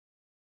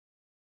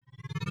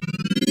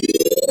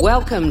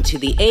Welcome to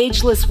the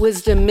Ageless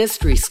Wisdom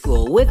Mystery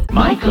School with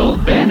Michael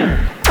Benner.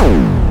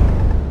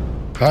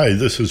 Hi,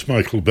 this is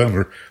Michael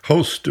Benner,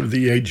 host of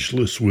the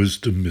Ageless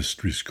Wisdom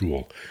Mystery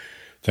School.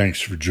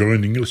 Thanks for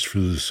joining us for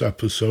this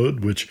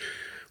episode, which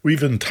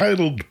we've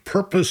entitled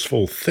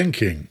Purposeful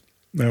Thinking.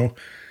 Now,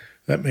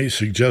 that may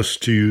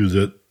suggest to you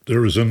that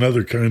there is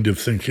another kind of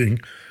thinking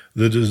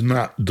that is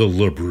not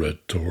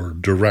deliberate or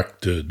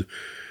directed,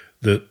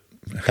 that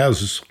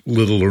has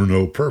little or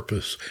no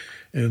purpose.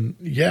 And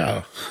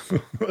yeah,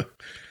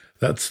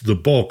 that's the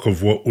bulk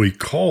of what we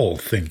call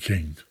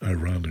thinking,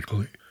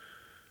 ironically.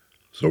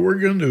 So we're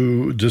going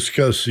to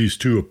discuss these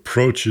two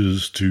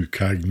approaches to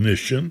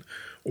cognition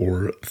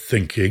or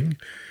thinking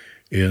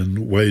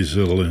in ways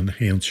that will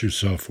enhance your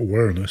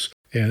self-awareness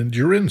and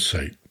your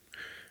insight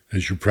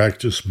as you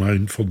practice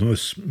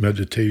mindfulness,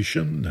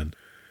 meditation,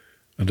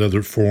 and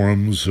other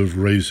forms of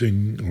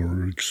raising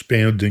or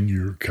expanding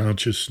your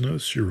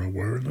consciousness, your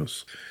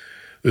awareness.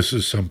 This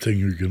is something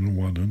you're going to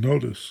want to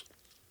notice.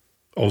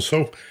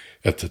 Also,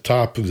 at the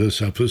top of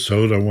this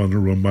episode, I want to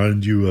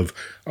remind you of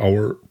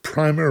our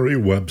primary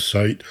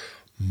website,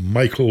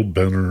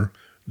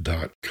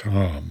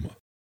 michaelbenner.com.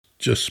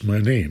 Just my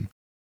name.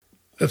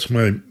 That's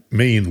my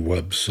main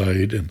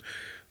website and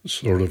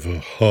sort of a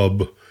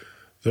hub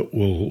that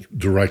will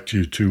direct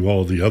you to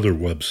all the other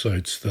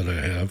websites that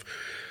I have.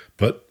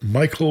 But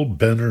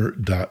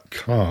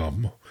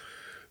michaelbenner.com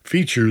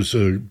features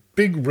a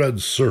big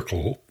red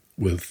circle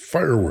with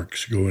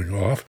fireworks going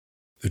off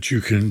that you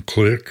can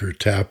click or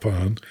tap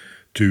on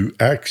to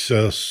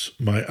access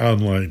my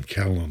online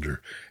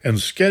calendar and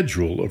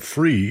schedule a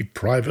free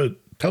private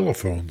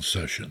telephone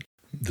session.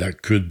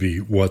 That could be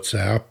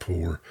WhatsApp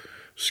or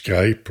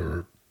Skype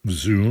or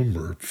Zoom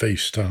or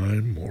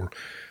FaceTime or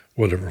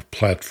whatever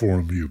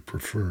platform you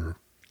prefer.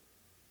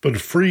 But a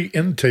free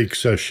intake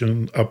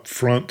session up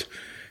front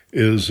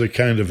is a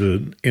kind of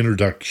an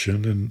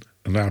introduction and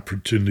an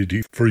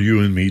opportunity for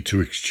you and me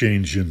to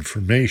exchange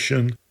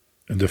information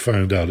and to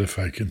find out if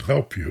I can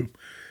help you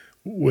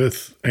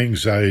with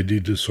anxiety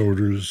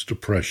disorders,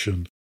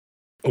 depression,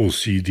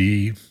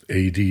 OCD,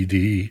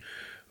 ADD,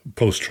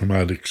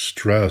 post-traumatic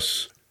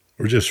stress,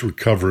 or just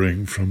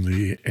recovering from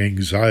the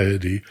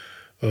anxiety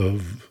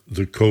of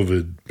the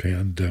COVID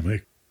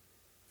pandemic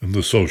and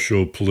the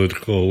social,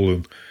 political,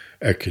 and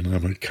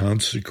economic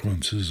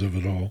consequences of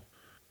it all.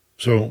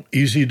 So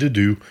easy to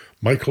do,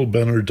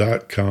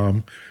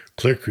 michaelbenner.com.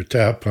 Click or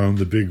tap on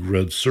the big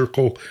red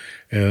circle,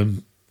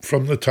 and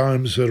from the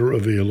times that are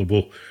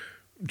available,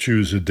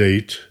 choose a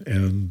date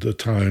and a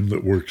time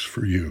that works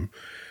for you.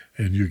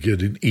 And you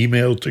get an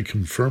email to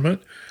confirm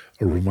it,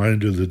 a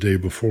reminder the day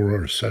before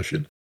our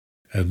session,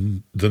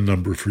 and the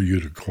number for you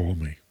to call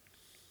me.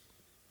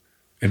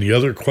 Any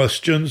other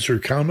questions or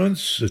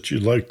comments that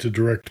you'd like to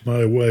direct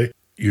my way,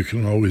 you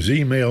can always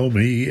email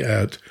me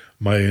at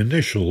my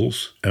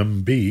initials,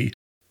 MB,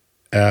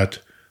 at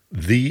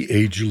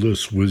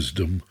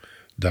theagelesswisdom.com.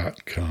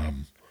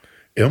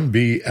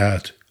 MB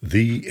at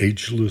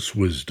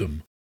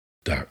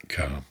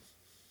theagelesswisdom.com.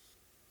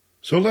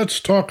 So let's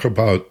talk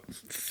about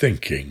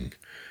thinking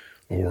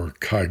or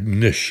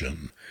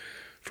cognition.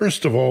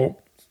 First of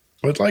all,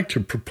 I'd like to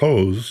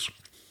propose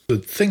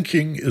that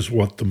thinking is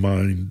what the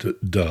mind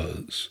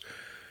does.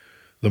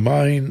 The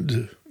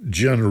mind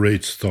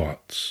generates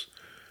thoughts,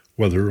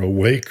 whether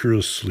awake or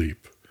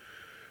asleep.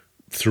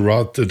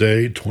 Throughout the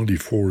day,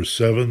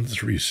 24/7,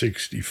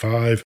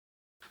 365,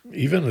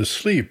 even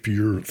asleep,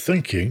 you're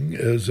thinking,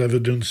 as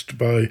evidenced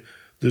by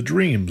the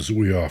dreams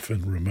we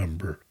often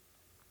remember.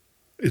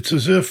 It's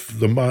as if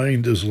the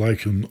mind is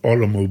like an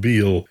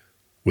automobile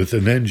with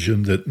an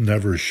engine that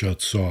never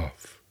shuts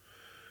off.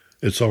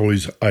 It's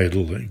always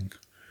idling.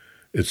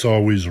 It's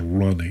always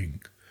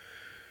running.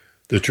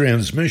 The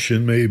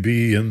transmission may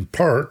be in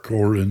park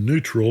or in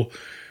neutral.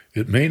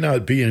 It may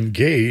not be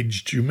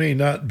engaged. You may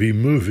not be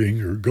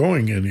moving or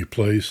going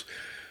anyplace,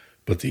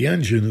 but the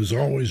engine is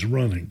always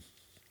running.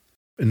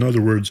 In other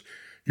words,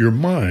 your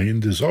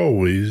mind is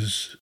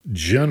always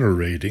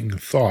generating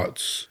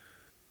thoughts,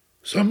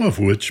 some of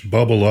which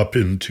bubble up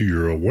into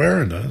your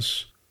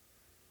awareness,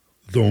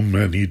 though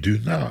many do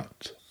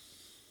not.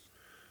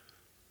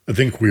 I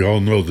think we all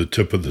know the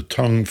tip of the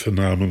tongue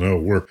phenomena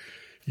where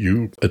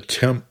you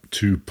attempt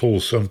to pull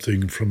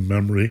something from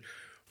memory,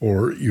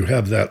 or you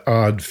have that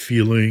odd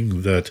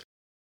feeling that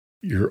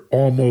you're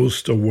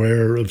almost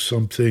aware of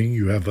something.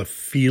 You have a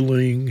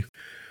feeling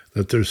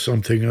that there's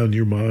something on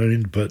your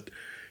mind, but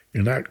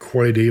you're not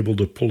quite able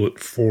to pull it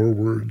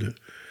forward.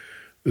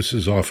 This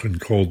is often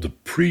called the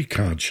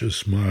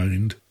preconscious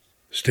mind,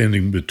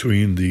 standing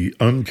between the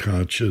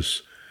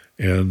unconscious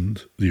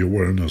and the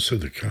awareness of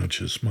the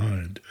conscious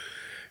mind.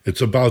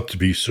 It's about to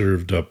be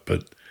served up,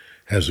 but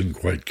hasn't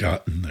quite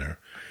gotten there.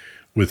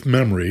 With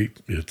memory,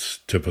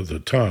 it's tip of the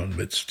tongue.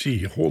 It's,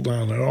 gee, hold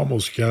on, I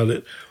almost got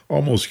it.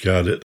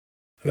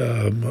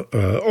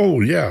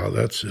 Oh, yeah,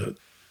 that's it.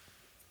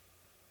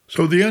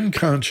 So the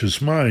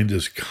unconscious mind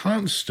is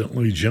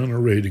constantly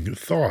generating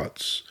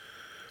thoughts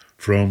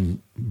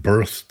from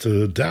birth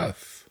to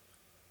death.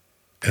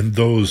 And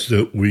those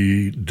that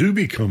we do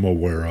become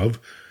aware of,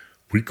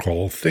 we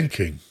call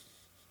thinking.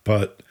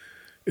 But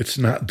it's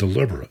not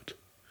deliberate.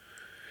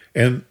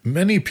 And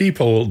many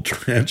people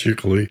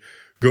tragically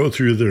go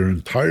through their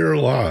entire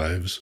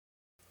lives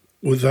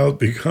without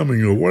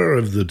becoming aware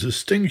of the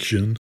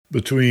distinction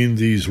between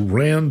these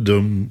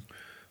random,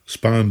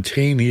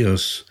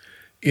 spontaneous,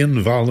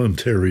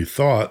 involuntary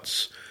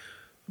thoughts,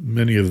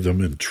 many of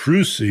them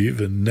intrusive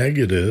and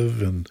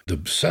negative and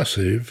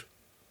obsessive,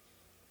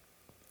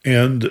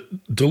 and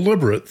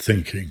deliberate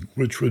thinking,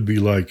 which would be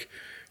like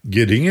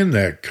getting in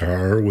that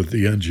car with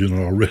the engine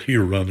already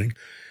running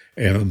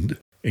and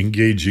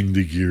engaging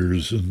the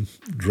gears and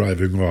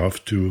driving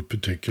off to a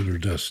particular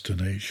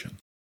destination.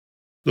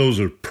 Those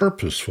are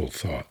purposeful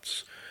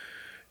thoughts,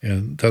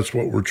 and that's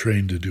what we're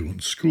trained to do in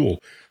school.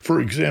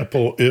 For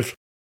example, if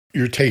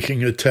you're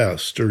taking a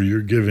test or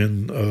you're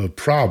given a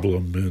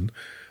problem in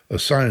a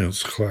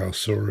science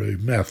class or a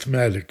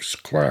mathematics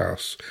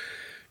class,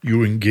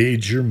 you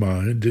engage your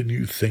mind and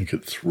you think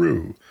it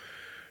through.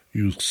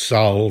 You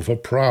solve a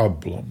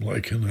problem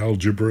like an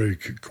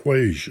algebraic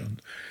equation.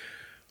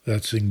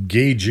 That's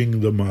engaging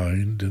the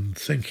mind and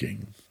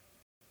thinking.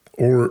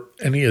 Or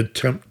any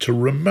attempt to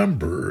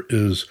remember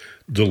is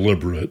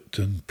deliberate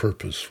and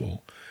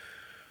purposeful.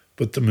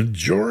 But the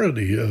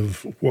majority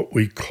of what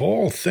we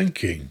call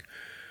thinking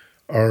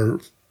are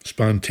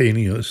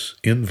spontaneous,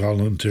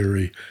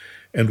 involuntary,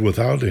 and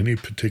without any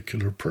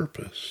particular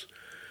purpose.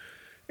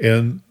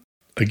 And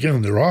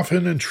again, they're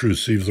often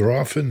intrusive, they're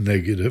often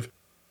negative,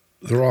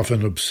 they're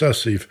often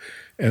obsessive,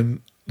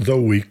 and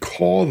though we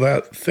call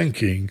that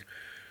thinking,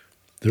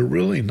 they're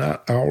really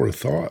not our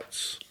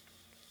thoughts.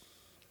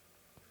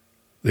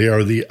 They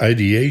are the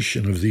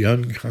ideation of the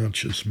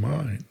unconscious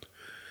mind,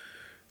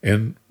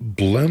 and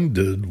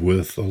blended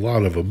with a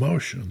lot of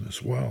emotion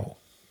as well.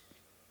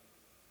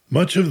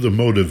 Much of the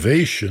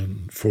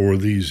motivation for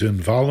these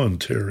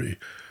involuntary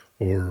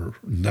or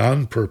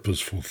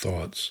non-purposeful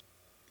thoughts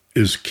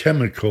is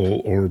chemical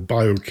or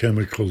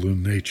biochemical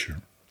in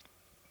nature.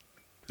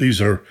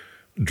 These are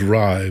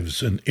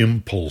drives and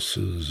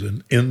impulses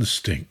and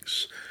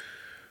instincts.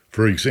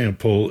 For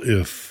example,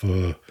 if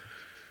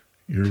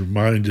your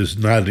mind is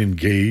not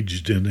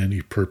engaged in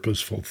any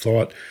purposeful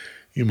thought,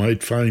 you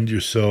might find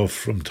yourself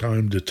from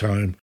time to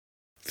time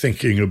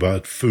thinking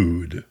about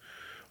food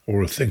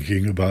or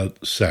thinking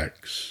about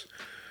sex.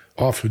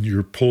 Often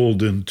you're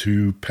pulled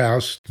into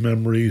past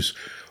memories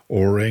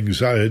or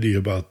anxiety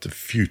about the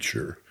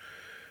future.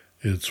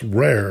 It's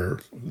rare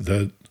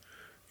that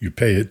you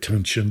pay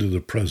attention to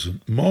the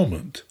present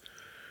moment,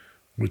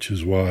 which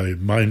is why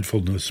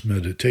mindfulness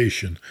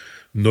meditation,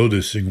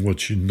 noticing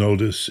what you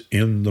notice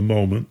in the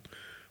moment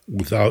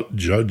without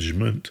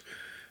judgment,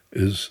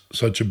 is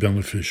such a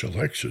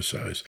beneficial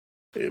exercise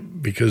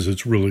because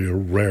it's really a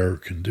rare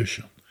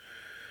condition.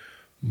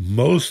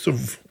 Most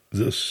of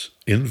this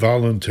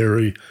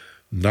involuntary,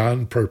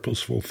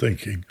 non-purposeful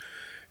thinking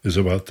is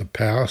about the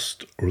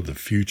past or the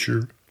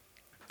future.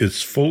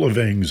 It's full of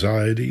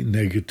anxiety,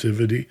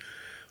 negativity,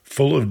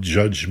 full of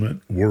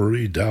judgment,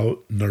 worry,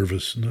 doubt,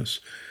 nervousness.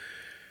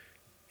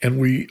 And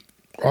we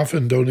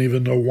often don't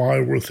even know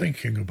why we're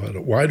thinking about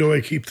it. Why do I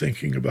keep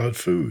thinking about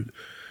food?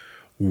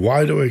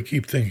 Why do I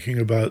keep thinking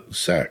about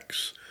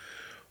sex?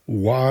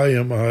 Why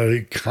am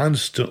I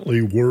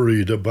constantly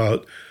worried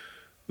about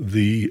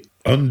the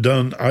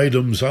undone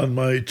items on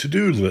my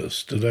to-do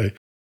list? Did I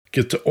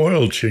get the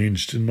oil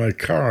changed in my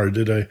car?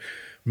 Did I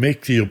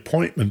make the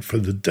appointment for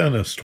the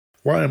dentist?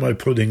 Why am I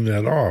putting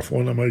that off?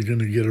 When am I going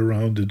to get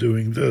around to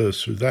doing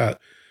this or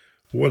that?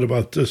 What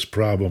about this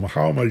problem?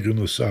 How am I going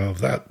to solve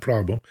that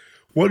problem?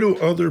 What do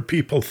other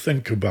people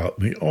think about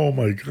me? Oh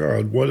my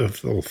God, what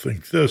if they'll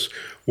think this?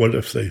 What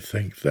if they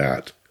think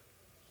that?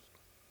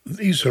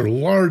 These are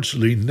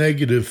largely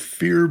negative,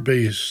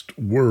 fear-based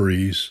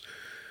worries,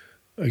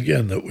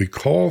 again, that we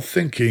call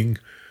thinking,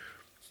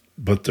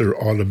 but they're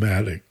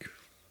automatic.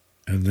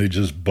 And they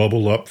just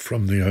bubble up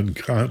from the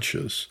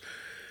unconscious,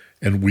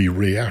 and we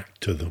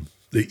react to them.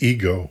 The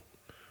ego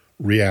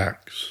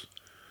reacts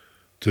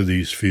to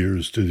these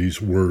fears, to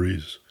these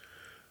worries,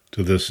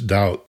 to this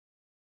doubt,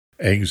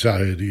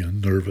 anxiety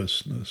and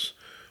nervousness.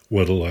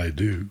 What'll I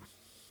do?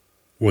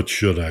 What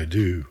should I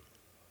do?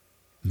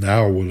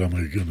 Now what am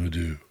I going to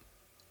do?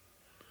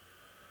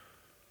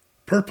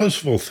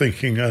 Purposeful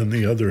thinking, on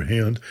the other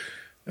hand,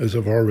 as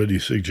I've already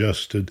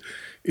suggested,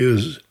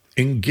 is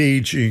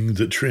engaging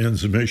the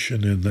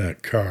transmission in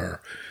that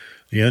car.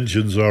 The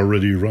engine's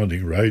already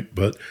running, right?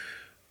 But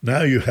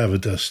now you have a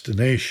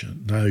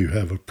destination. Now you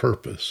have a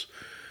purpose.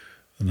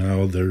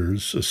 Now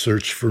there's a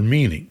search for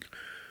meaning.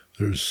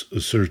 There's a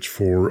search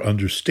for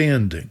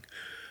understanding.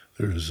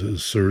 There's a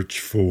search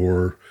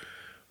for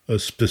a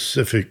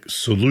specific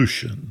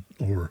solution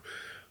or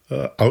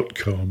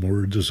outcome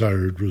or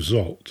desired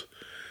result.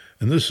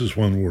 And this is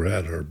when we're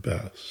at our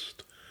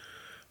best.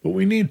 But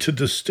we need to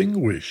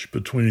distinguish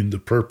between the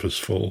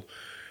purposeful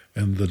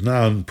and the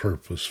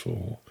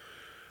non-purposeful,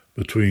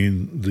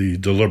 between the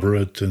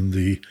deliberate and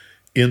the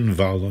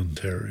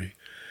involuntary.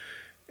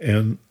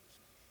 And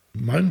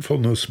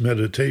mindfulness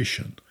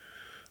meditation,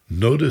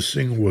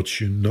 noticing what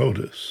you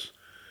notice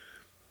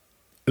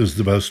is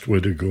the best way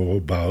to go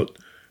about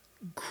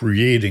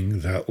creating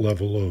that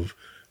level of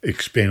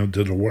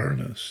expanded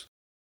awareness.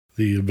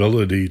 The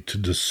ability to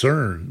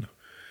discern,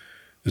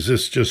 is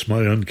this just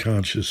my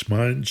unconscious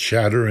mind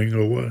chattering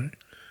away?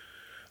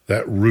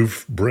 That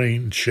roof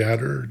brain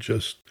chatter,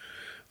 just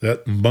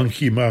that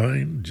monkey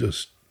mind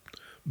just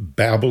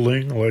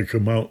babbling like a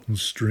mountain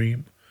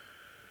stream?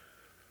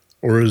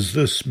 Or is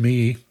this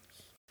me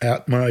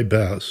at my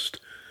best,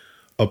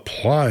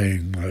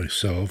 applying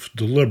myself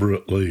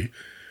deliberately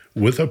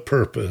with a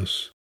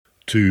purpose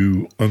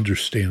to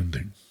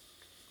understanding?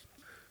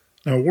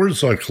 Now,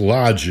 words like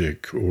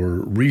logic or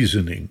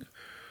reasoning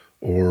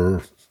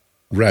or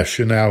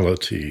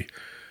rationality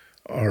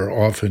are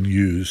often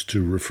used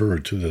to refer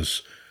to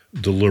this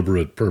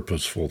deliberate,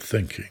 purposeful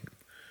thinking.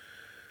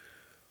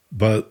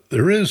 But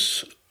there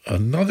is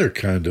another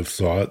kind of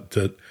thought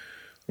that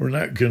we're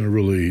not going to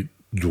really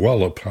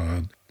dwell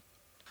upon,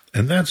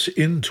 and that's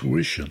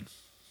intuition.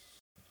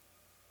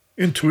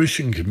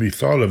 Intuition can be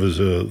thought of as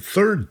a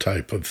third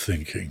type of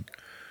thinking.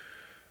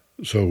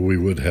 So we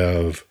would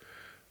have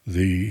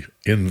the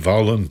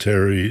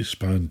involuntary,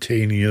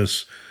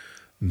 spontaneous,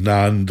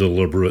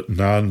 non-deliberate,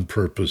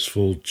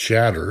 non-purposeful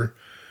chatter,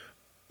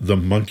 the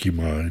monkey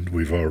mind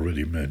we've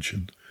already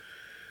mentioned.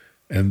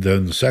 And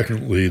then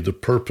secondly, the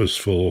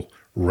purposeful,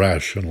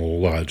 rational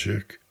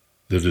logic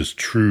that is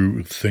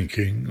true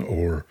thinking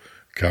or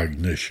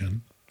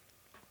cognition.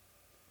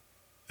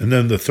 And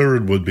then the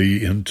third would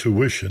be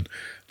intuition.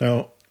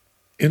 Now,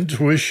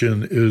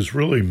 intuition is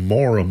really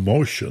more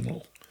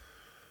emotional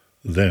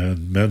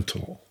than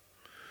mental.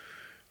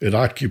 It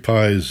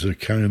occupies a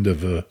kind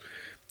of a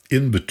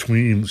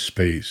in-between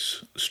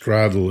space,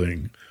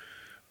 straddling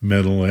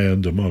mental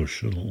and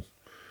emotional,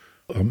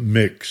 a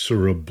mix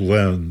or a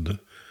blend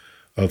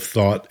of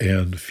thought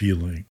and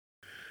feeling.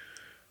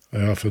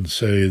 I often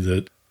say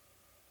that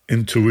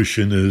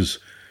intuition is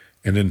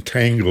an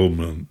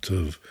entanglement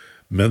of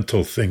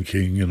mental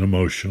thinking and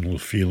emotional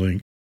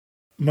feeling,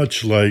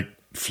 much like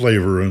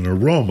flavor and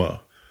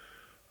aroma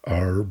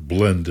are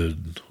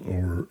blended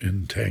or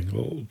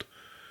entangled.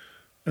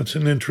 That's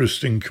an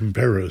interesting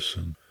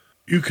comparison.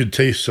 You could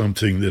taste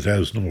something that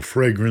has no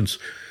fragrance.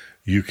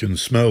 You can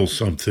smell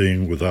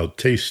something without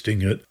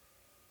tasting it.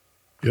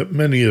 Yet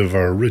many of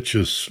our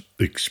richest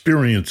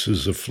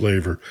experiences of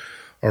flavor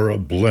are a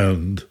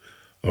blend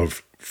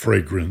of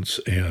fragrance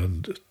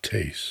and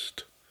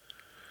taste.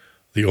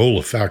 The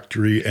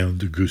olfactory and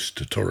the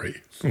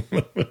gustatory,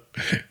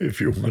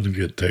 if you want to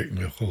get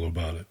technical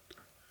about it.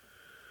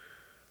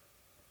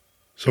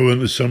 So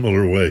in a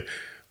similar way,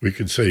 we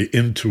could say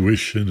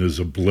intuition is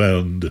a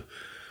blend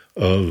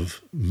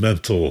of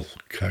mental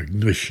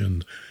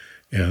cognition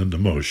and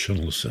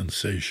emotional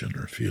sensation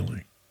or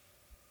feeling.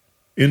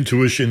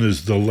 Intuition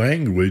is the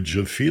language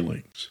of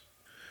feelings.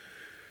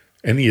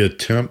 Any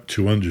attempt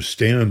to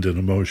understand an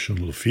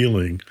emotional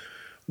feeling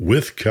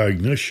with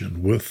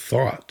cognition, with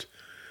thought,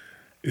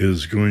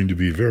 is going to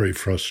be very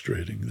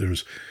frustrating.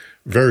 There's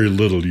very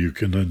little you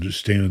can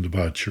understand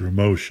about your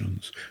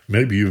emotions.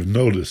 Maybe you've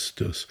noticed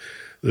this.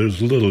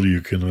 There's little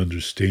you can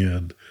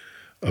understand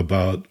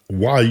about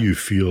why you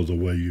feel the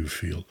way you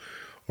feel,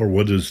 or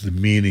what is the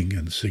meaning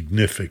and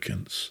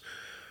significance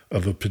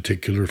of a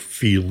particular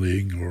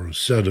feeling or a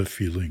set of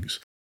feelings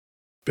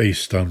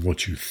based on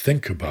what you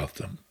think about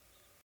them.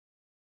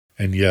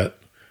 And yet,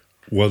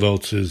 what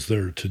else is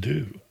there to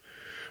do?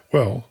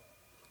 Well,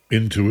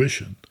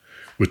 intuition,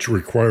 which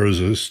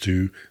requires us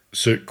to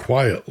sit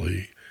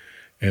quietly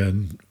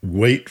and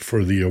wait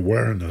for the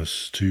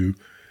awareness to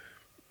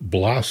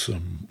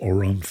blossom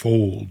or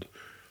unfold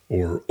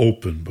or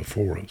open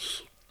before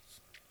us.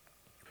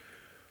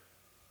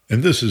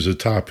 And this is a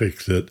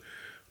topic that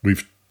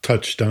we've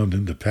touched on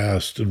in the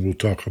past and we'll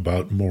talk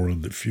about more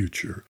in the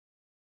future.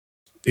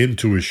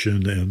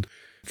 Intuition and,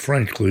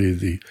 frankly,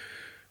 the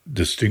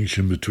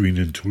distinction between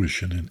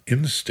intuition and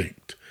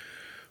instinct,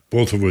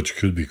 both of which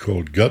could be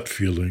called gut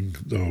feeling,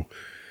 though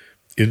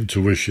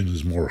intuition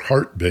is more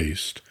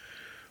heart-based,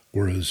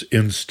 whereas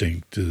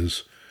instinct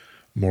is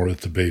more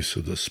at the base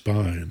of the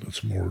spine.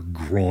 It's more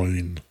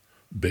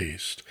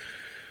groin-based.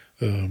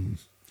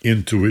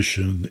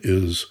 Intuition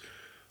is,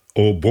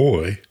 oh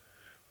boy,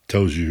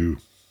 tells you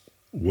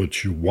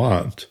what you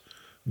want,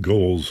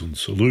 goals and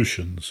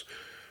solutions,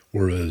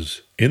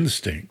 whereas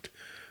instinct,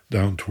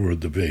 down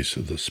toward the base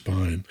of the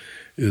spine,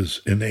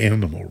 is an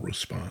animal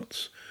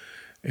response.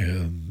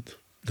 And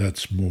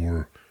that's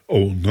more,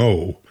 oh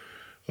no,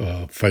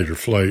 fight or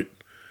flight,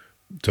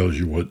 tells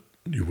you what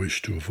you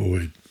wish to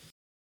avoid.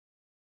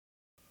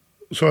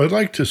 So I'd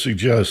like to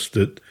suggest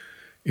that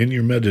in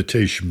your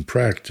meditation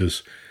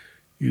practice,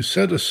 you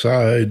set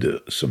aside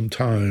some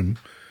time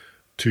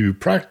to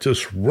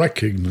practice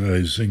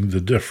recognizing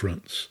the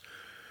difference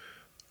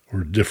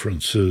or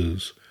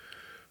differences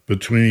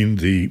between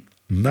the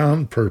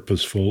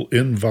non-purposeful,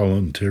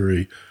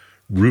 involuntary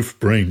roof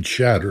brain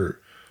chatter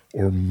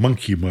or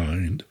monkey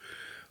mind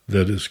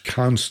that is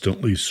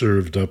constantly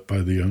served up by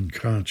the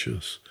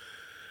unconscious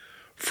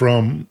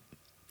from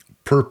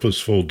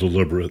purposeful,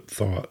 deliberate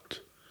thought.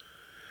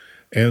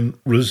 And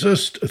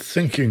resist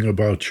thinking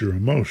about your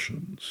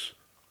emotions.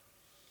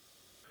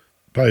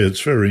 By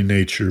its very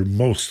nature,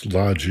 most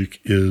logic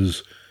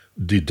is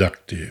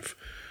deductive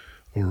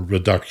or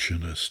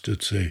reductionist.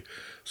 It's a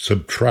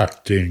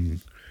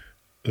subtracting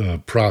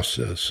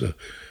process,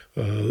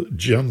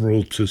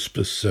 general to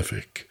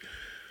specific.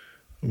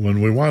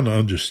 When we want to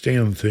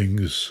understand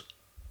things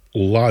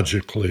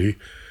logically,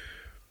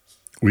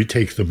 we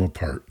take them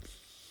apart.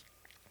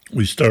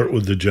 We start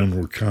with the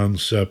general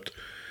concept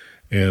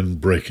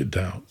and break it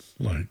down.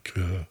 Like,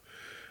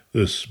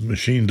 this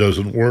machine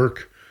doesn't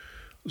work,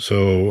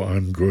 so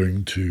I'm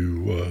going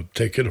to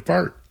take it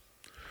apart.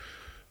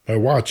 My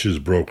watch is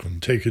broken.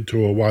 Take it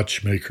to a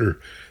watchmaker.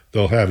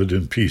 They'll have it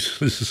in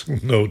pieces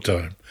in no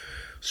time,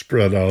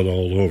 spread out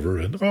all over.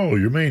 And, oh,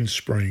 your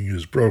mainspring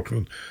is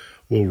broken.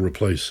 We'll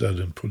replace that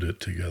and put it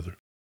together.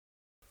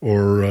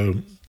 Or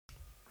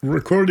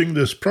recording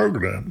this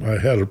program. I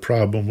had a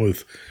problem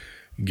with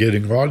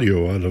getting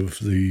audio out of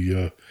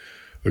the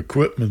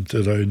equipment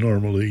that I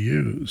normally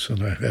use,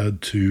 and I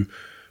had to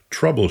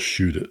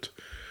troubleshoot it.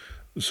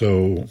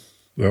 So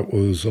that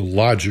was a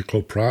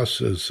logical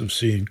process of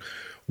seeing,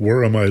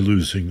 where am I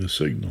losing the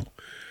signal?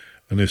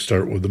 And I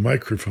start with the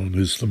microphone.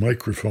 Is the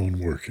microphone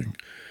working?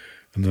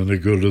 And then I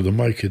go to the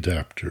mic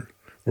adapter,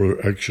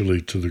 or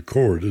actually to the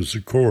cord. Is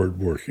the cord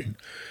working?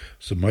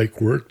 Does the mic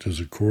work? Does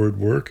the cord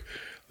work?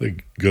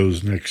 That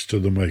goes next to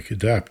the mic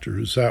adapter.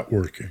 Is that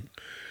working?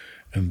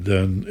 And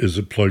then is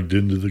it plugged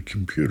into the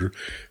computer?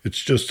 It's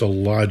just a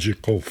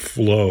logical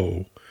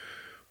flow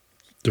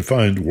to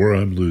find where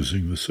I'm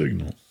losing the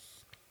signal.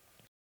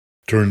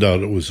 Turned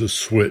out it was a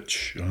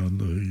switch on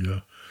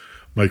the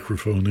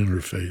microphone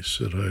interface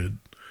that I had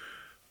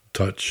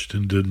touched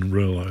and didn't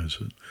realize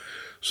it.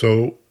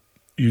 So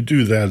you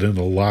do that in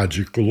a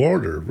logical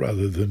order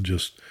rather than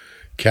just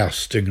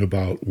casting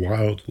about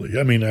wildly.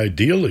 I mean,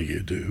 ideally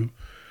you do,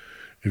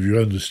 if you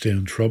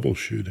understand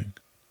troubleshooting.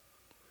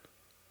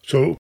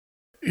 So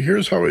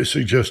here's how I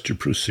suggest you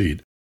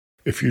proceed.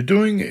 If you're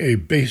doing a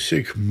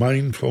basic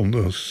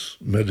mindfulness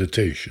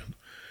meditation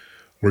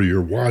where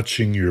you're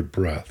watching your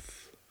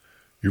breath,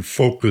 you're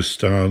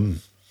focused on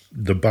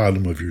the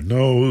bottom of your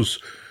nose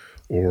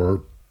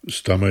or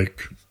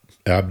stomach,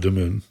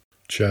 abdomen,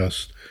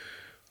 chest,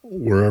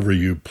 wherever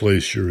you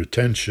place your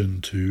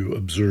attention to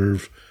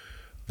observe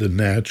the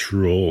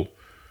natural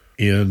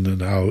in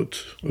and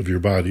out of your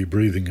body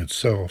breathing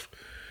itself.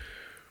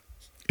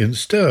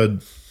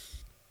 Instead,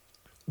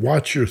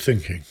 watch your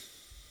thinking.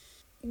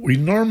 We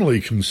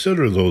normally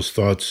consider those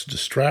thoughts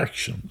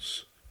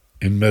distractions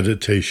in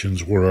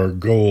meditations where our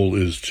goal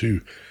is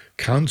to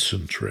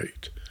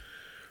concentrate.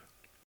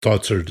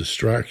 Thoughts are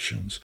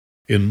distractions.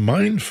 In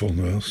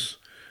mindfulness,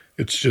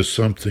 it's just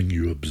something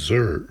you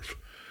observe.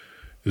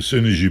 As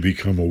soon as you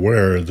become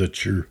aware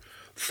that your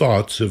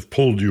thoughts have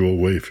pulled you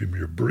away from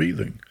your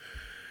breathing,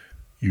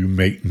 you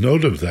make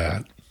note of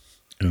that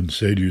and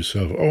say to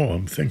yourself, oh,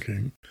 I'm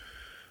thinking.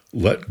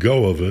 Let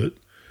go of it,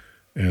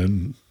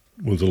 and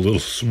with a little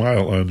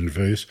smile on your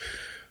face,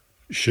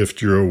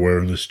 shift your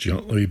awareness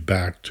gently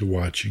back to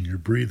watching your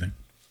breathing.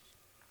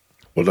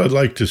 What I'd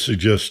like to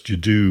suggest you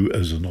do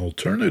as an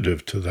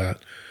alternative to that,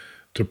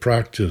 to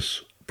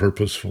practice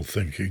purposeful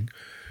thinking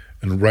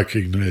and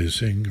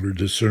recognizing or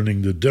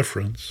discerning the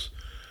difference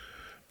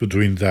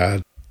between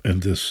that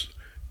and this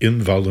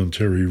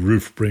involuntary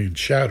roof brain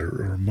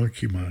chatter or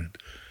monkey mind,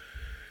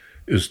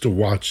 is to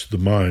watch the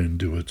mind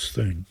do its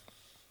thing.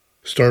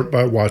 Start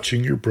by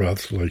watching your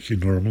breath like you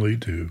normally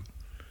do.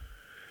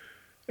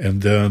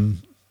 And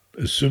then,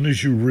 as soon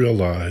as you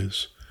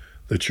realize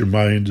that your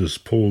mind has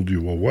pulled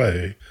you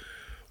away,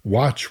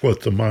 watch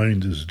what the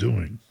mind is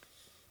doing.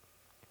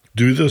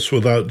 Do this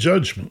without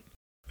judgment.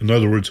 In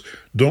other words,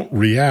 don't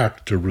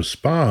react or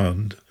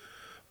respond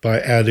by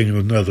adding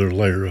another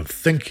layer of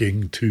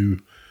thinking to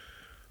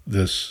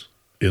this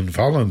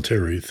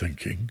involuntary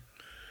thinking.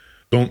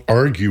 Don't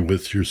argue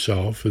with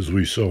yourself, as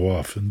we so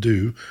often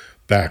do,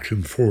 back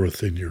and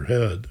forth in your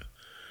head,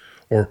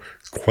 or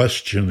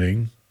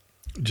questioning.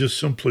 Just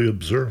simply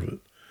observe it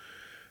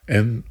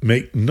and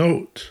make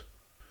note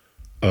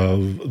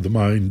of the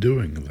mind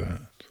doing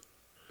that,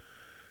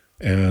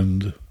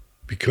 and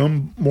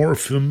become more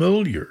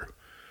familiar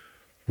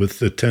with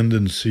the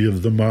tendency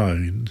of the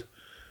mind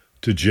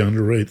to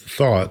generate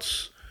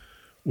thoughts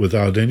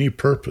without any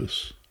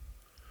purpose,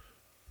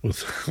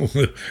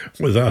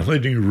 without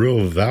any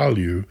real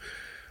value,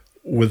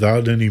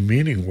 without any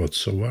meaning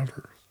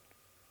whatsoever.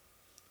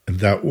 And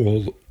that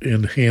will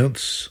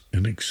enhance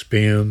and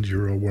expand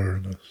your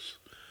awareness.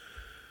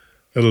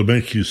 It'll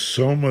make you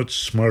so much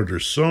smarter,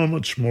 so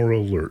much more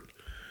alert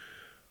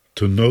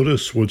to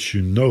notice what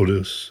you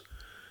notice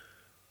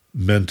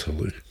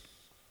mentally.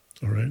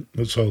 All right?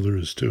 That's all there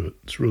is to it.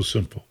 It's real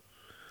simple.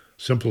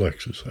 Simple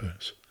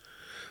exercise.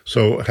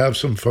 So have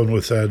some fun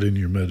with that in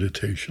your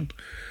meditation.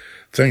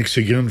 Thanks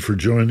again for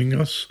joining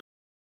us.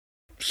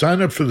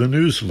 Sign up for the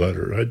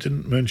newsletter. I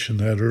didn't mention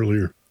that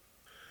earlier.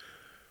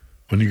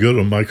 When you go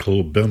to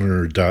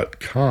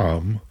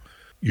michaelbenner.com,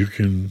 you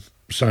can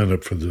sign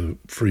up for the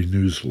free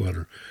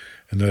newsletter,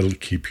 and that'll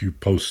keep you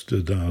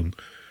posted on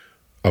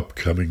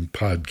upcoming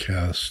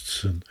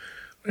podcasts. And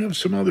we have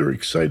some other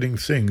exciting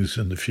things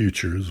in the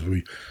future as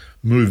we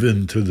move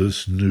into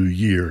this new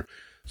year.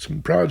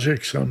 Some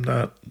projects I'm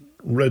not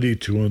ready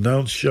to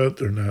announce yet.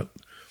 They're not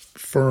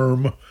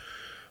firm,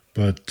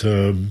 but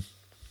I'm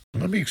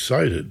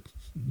excited.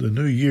 The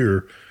new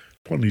year,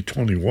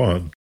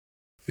 2021,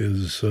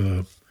 is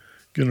going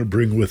to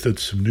bring with it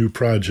some new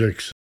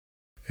projects,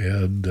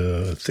 and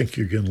I think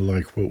you're going to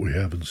like what we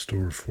have in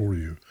store for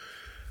you.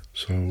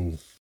 So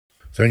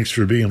thanks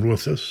for being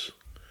with us.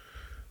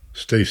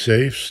 Stay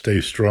safe,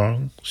 stay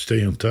strong,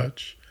 stay in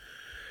touch.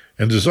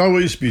 And as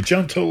always, be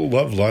gentle,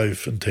 love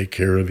life, and take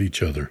care of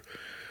each other.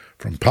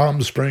 From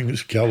Palm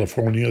Springs,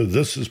 California,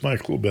 this is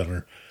Michael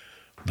Benner.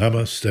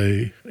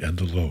 Namaste and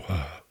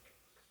aloha.